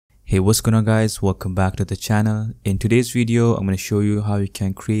Hey, what's going on guys? Welcome back to the channel. In today's video, I'm going to show you how you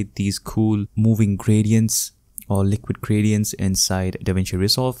can create these cool moving gradients or liquid gradients inside Davinci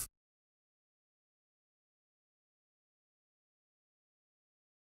Resolve.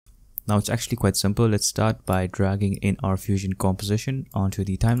 Now it's actually quite simple. Let's start by dragging in our Fusion composition onto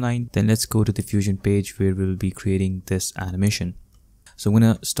the timeline. Then let's go to the Fusion page where we'll be creating this animation. So I'm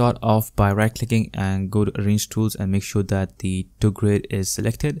going to start off by right clicking and go to arrange tools and make sure that the to grid is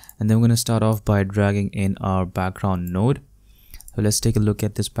selected. And then we're going to start off by dragging in our background node. So let's take a look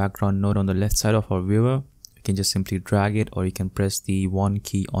at this background node on the left side of our viewer. You can just simply drag it, or you can press the 1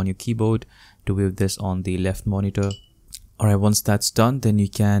 key on your keyboard to view this on the left monitor. Alright, once that's done, then you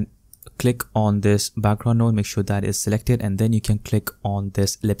can click on this background node, make sure that is selected, and then you can click on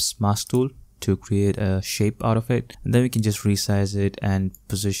this ellipse mask tool to create a shape out of it, and then we can just resize it and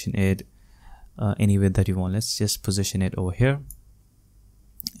position it anywhere that you want. Let's just position it over here,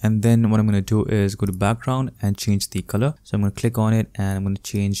 and then what I'm going to do is go to background and change the color. So I'm going to click on it and I'm going to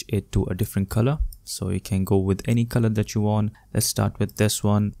change it to a different color. So you can go with any color that you want. Let's start with this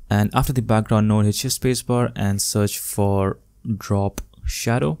one, and after the background node, hit your spacebar and search for drop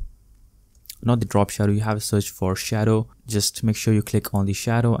shadow. Not the drop shadow, you have to search for shadow. Just make sure you click on the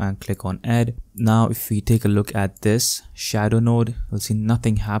shadow and click on add. Now if we take a look at this shadow node, you'll see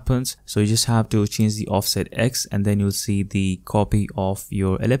nothing happens. So you just have to change the offset X, and then you'll see the copy of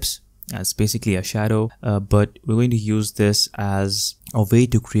your ellipse. It's basically a shadow, but we're going to use this as a way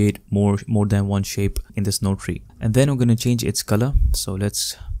to create more than one shape in this node tree. And then we're going to change its color. So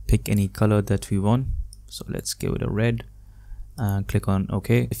let's pick any color that we want. So let's give it a red. And click on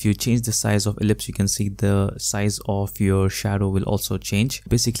OK. If you change the size of ellipse, you can see the size of your shadow will also change.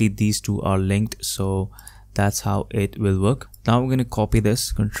 Basically these two are linked, so that's how it will work. Now we're going to copy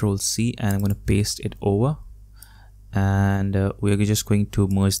this, Control C, and I'm going to paste it over, and we're just going to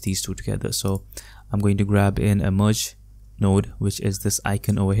merge these two together. So I'm going to grab in a merge node, which is this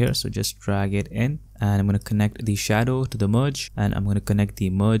icon over here. So just drag it in, and I'm going to connect the shadow to the merge, and I'm going to connect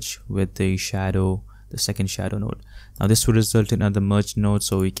the merge with the shadow, the second shadow node. Now this will result in another merge node,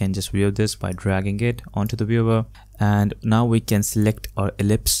 so we can just view this by dragging it onto the viewer. And now we can select our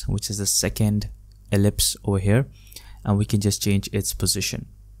ellipse, which is the second ellipse over here, and we can just change its position.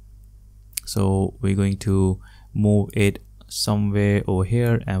 So we're going to move it somewhere over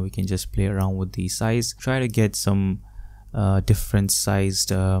here, and we can just play around with the size, try to get some different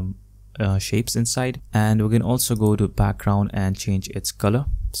sized shapes inside. And we can also go to background and change its color.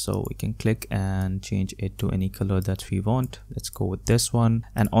 So we can click and change it to any color that we want. Let's go with this one.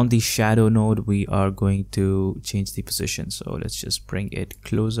 And on the shadow node, we are going to change the position. So let's just bring it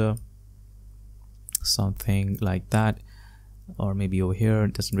closer, something like that, or maybe over here.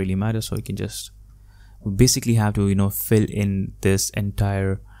 It doesn't really matter. So we can just, we basically have to fill in this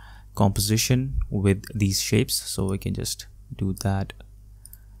entire composition with these shapes. So we can just do that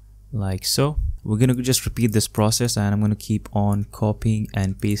like so. We're going to just repeat this process, and I'm going to keep on copying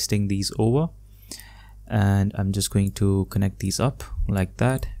and pasting these over, and I'm just going to connect these up like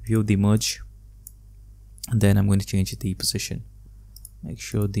that, view the merge, and then I'm going to change the position. Make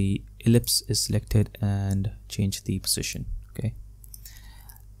sure the ellipse is selected and change the position. Okay,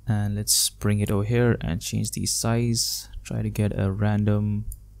 and let's bring it over here and change the size, try to get a random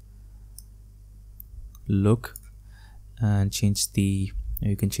look, and change the,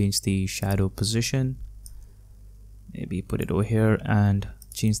 you can change the shadow position, maybe put it over here, and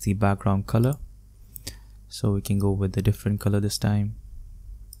change the background color. So we can go with a different color this time,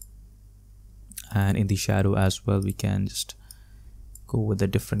 and in the shadow as well we can just go with a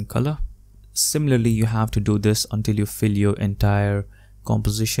different color. Similarly, you have to do this until you fill your entire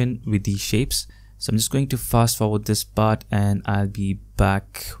composition with these shapes. So I'm just going to fast forward this part, and I'll be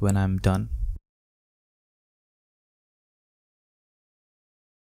back when I'm done.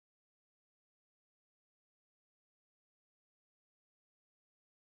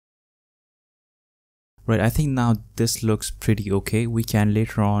 Right, I think now this looks pretty okay. We can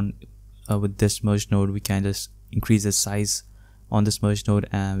later on with this merge node, we can just increase the size on this merge node,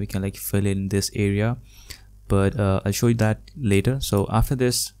 and we can like fill in this area, but I'll show you that later. So after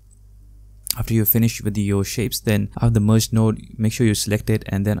this, after you finish with your shapes, then after the merge node, make sure you select it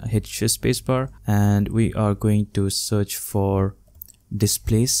and then hit your spacebar, and we are going to search for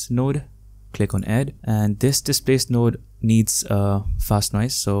Displace Node. Click on add, and this Displace Node needs a fast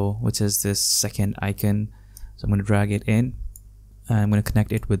noise, so which is this second icon. So I'm going to drag it in, and I'm going to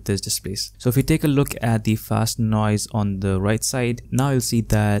connect it with this displace. So if we take a look at the fast noise on the right side, now you'll see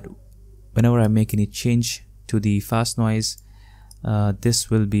that whenever I make any change to the fast noise, this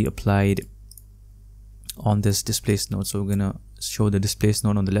will be applied on this Displace Node. So we're gonna show the displace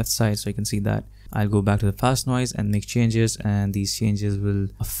node on the left side, so you can see that. I'll go back to the fast noise and make changes, and these changes will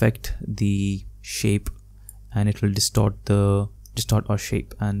affect the shape and it will distort our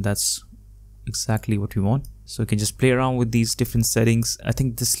shape, and that's exactly what we want. So you can just play around with these different settings. I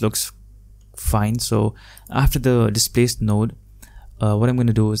think this looks fine. So after the displace node, what I'm going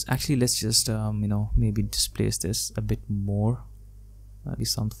to do is actually, let's just maybe displace this a bit more, maybe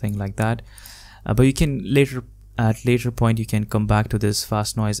something like that. But you can at later point you can come back to this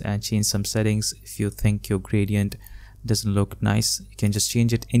fast noise and change some settings. If you think your gradient doesn't look nice, you can just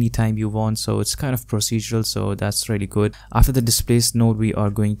change it anytime you want. So it's kind of procedural, so that's really good. After the displace node, we are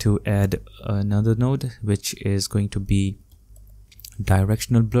going to add another node, which is going to be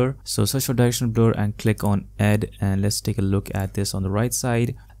directional blur. So search for directional blur and click on add, and let's take a look at this on the right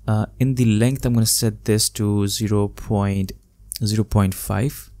side. In the length, I'm going to set this to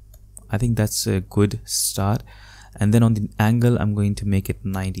 0.5. I think that's a good start. And then on the angle, I'm going to make it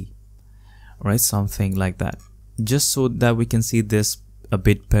 90. All right, something like that. Just so that we can see this a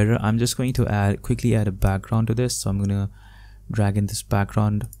bit better, I'm just going to quickly add a background to this. So I'm going to drag in this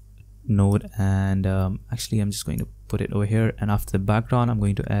background node, and actually I'm just going to put it over here. And after the background, I'm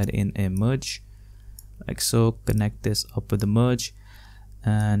going to add in a merge, like so. Connect this up with the merge,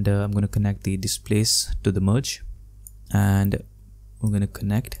 and I'm going to connect the displace to the merge, and we're going to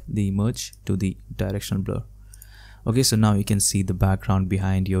connect the merge to the directional blur. Okay, so now you can see the background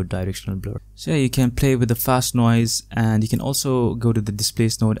behind your directional blur. So yeah, you can play with the fast noise, and you can also go to the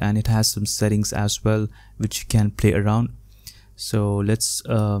displace node, and it has some settings as well which you can play around. So let's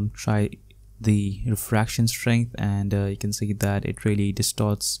try the refraction strength, and you can see that it really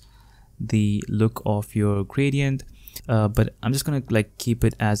distorts the look of your gradient, but I'm just gonna keep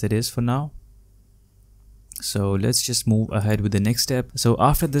it as it is for now. So let's just move ahead with the next step. So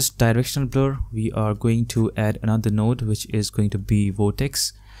after this directional blur, we are going to add another node, which is going to be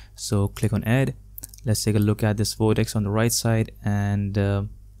Vortex. So click on add. Let's take a look at this Vortex on the right side, and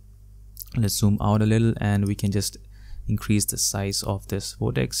let's zoom out a little, and we can just increase the size of this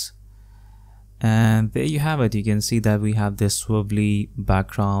Vortex. And there you have it. You can see that we have this swivelly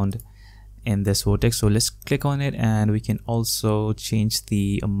background in this Vortex. So let's click on it, and we can also change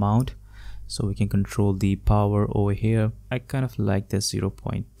the amount. So we can control the power over here. I kind of like this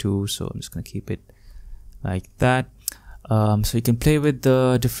 0.2, so I'm just going to keep it like that. So you can play with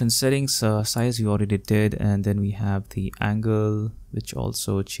the different settings. Size we already did, and then we have the angle, which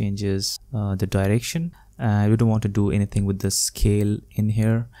also changes the direction. We don't want to do anything with the scale in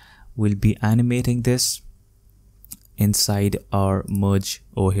here. We'll be animating this inside our merge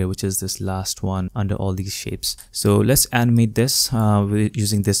over here, which is this last one under all these shapes. So let's animate this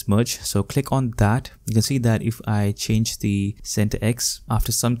using this merge. So click on that. You can see that if I change the center X,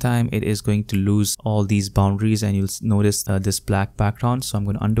 after some time it is going to lose all these boundaries, and you'll notice this black background. So I'm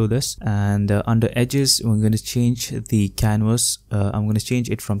going to undo this, and under edges we're going to change the canvas. I'm going to change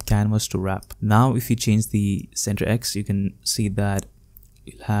it from canvas to wrap. Now if you change the center X, you can see that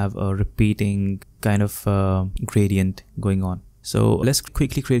you'll have a repeating kind of gradient going on. So let's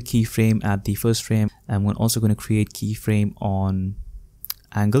quickly create keyframe at the first frame, and we're also going to create keyframe on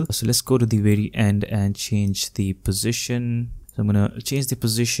angle. So let's go to the very end and change the position. So I'm going to change the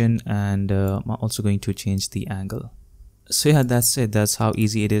position, and I'm also going to change the angle. So yeah, that's it. That's how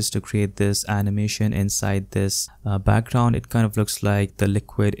easy it is to create this animation inside this background. It kind of looks like the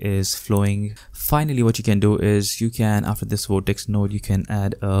liquid is flowing. Finally, what you can do is you can, after this Vortex node, you can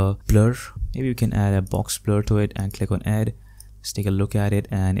add a blur. Maybe you can add a box blur to it, and click on add. Let's take a look at it,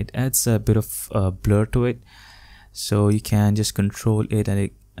 and it adds a bit of blur to it. So you can just control it,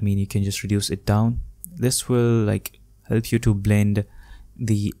 and you can just reduce it down. This will help you to blend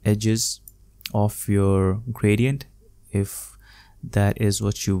the edges of your gradient if that is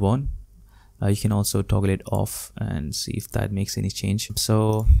what you want. You can also toggle it off and see if that makes any change.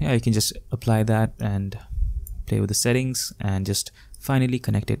 So yeah, you can just apply that and play with the settings, and just finally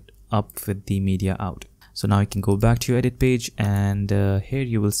connect it up with the media out. So now you can go back to your edit page, and here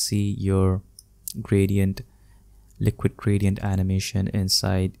you will see your gradient, liquid gradient animation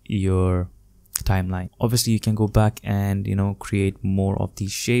inside your timeline. Obviously you can go back and create more of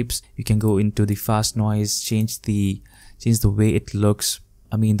these shapes. You can go into the fast noise, change the way it looks.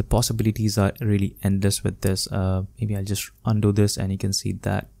 The possibilities are really endless with this. Maybe I'll just undo this, and you can see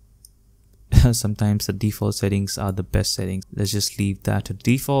that sometimes the default settings are the best settings. Let's just leave that to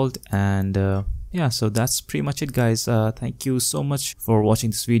default, and yeah, so that's pretty much it, guys. Thank you so much for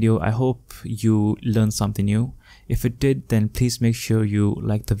watching this video. I hope you learned something new. If it did, then please make sure you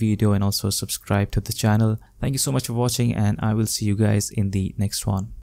like the video and also subscribe to the channel. Thank you so much for watching, and I will see you guys in the next one.